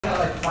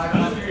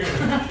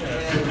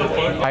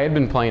I had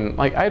been playing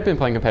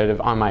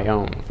competitive on my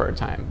own for a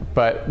time,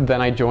 but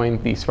then I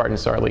joined the Spartan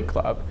Starleague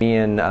club. Me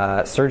and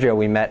Sergio,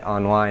 we met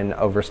online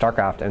over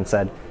StarCraft and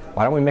said,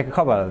 why don't we make a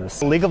club out of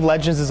this? League of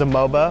Legends is a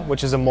MOBA,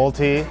 which is a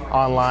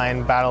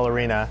multi-online battle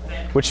arena,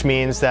 which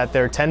means that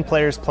there are 10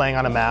 players playing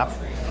on a map,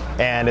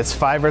 and it's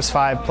 5 versus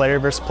 5, player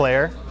versus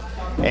player.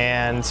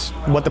 And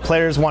what the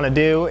players want to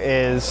do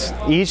is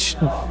each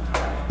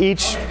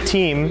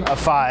team of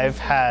 5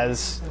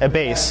 has a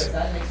base,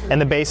 and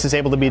the base is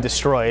able to be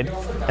destroyed,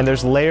 and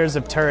there's layers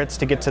of turrets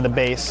to get to the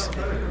base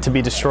to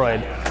be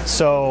destroyed.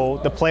 So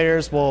the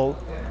players will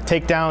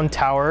take down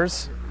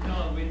towers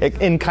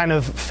in kind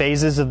of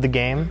phases of the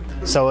game.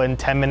 So in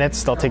 10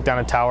 minutes they'll take down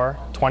a tower,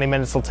 20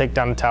 minutes they'll take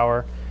down a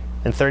tower,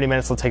 in 30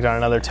 minutes they'll take down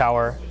another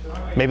tower.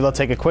 Maybe they'll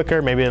take it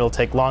quicker, maybe it'll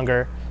take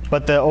longer,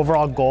 but the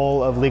overall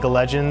goal of League of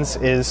Legends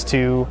is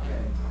to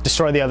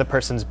destroy the other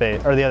person's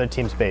base, or the other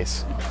team's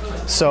base.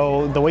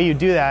 So the way you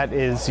do that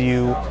is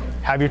you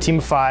have your team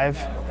of 5,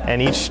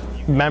 and each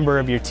member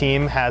of your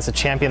team has a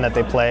champion that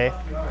they play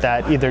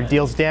that either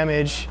deals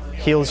damage,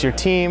 heals your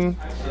team,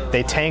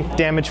 they tank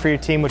damage for your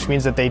team, which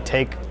means that they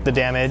take the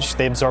damage,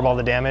 they absorb all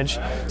the damage.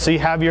 So you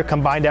have your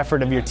combined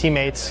effort of your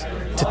teammates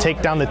to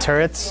take down the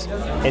turrets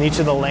in each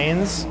of the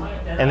lanes,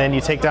 and then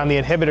you take down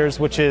the inhibitors,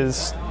 which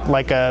is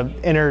like a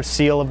inner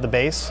seal of the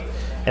base,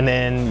 and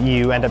then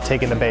you end up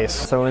taking the base.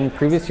 So in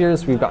previous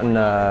years, we've gotten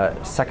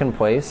second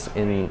place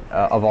in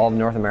of all of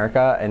North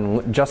America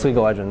in just League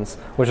of Legends,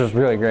 which was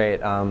really great.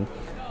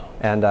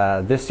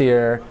 This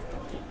year,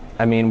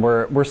 I mean,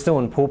 we're still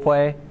in pool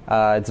play.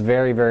 It's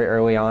very, very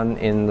early on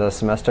in the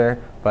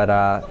semester,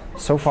 but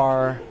so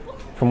far,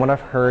 from what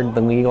I've heard,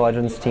 the League of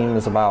Legends team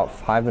is about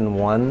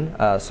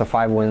 5-1, so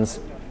 5 wins,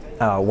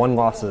 1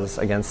 losses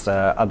against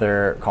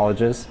other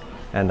colleges,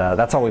 and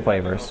that's all we play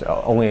versus,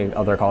 only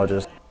other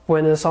colleges.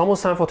 When it's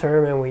almost time for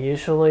tournament, we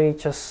usually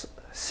just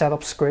set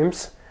up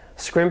scrims.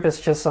 Scrim is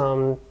just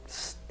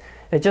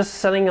it's just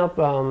setting up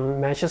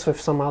matches with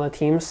some other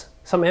teams,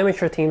 some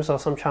amateur teams or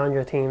some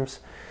challenger teams.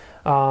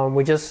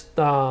 We just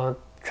try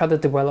to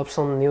develop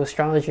some new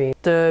strategy.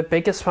 The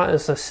biggest part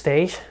is the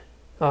stage,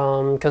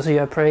 because you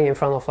are playing in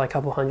front of like a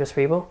couple hundred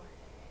people,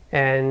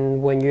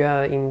 and when you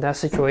are in that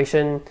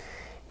situation,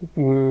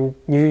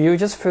 you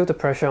just feel the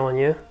pressure on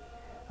you.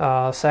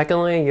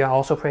 Secondly, you're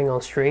also playing on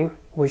stream,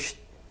 which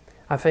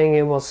I think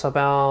it was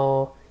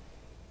about,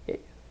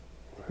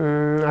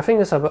 I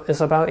think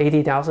it's about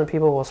 80,000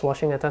 people was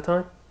watching at that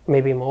time,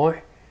 maybe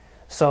more.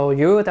 So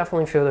you will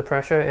definitely feel the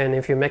pressure, and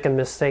if you make a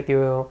mistake,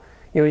 you're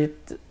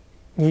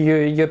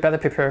better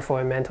prepared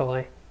for it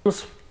mentally.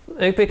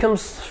 It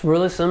becomes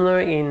really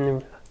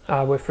similar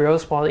with real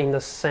sport in the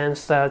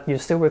sense that you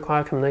still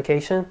require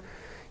communication,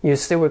 you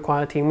still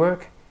require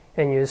teamwork,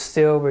 and you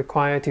still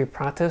require to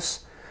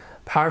practice.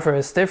 However,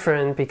 it's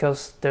different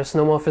because there's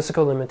no more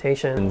physical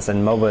limitations.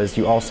 In MOBAs,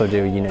 you also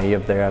do, you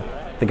have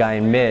the guy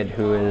in mid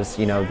who is,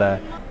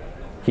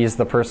 he's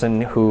the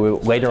person who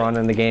later on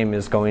in the game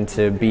is going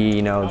to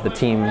be, the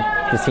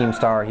team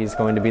star. He's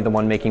going to be the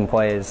one making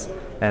plays.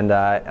 And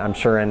I'm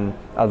sure in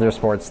other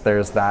sports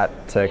there's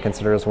that to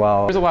consider as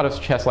well. There's a lot of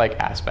chess-like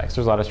aspects.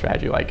 There's a lot of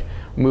strategy, like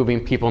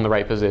moving people in the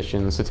right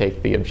positions to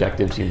take the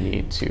objectives you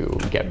need to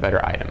get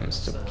better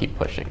items to keep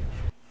pushing.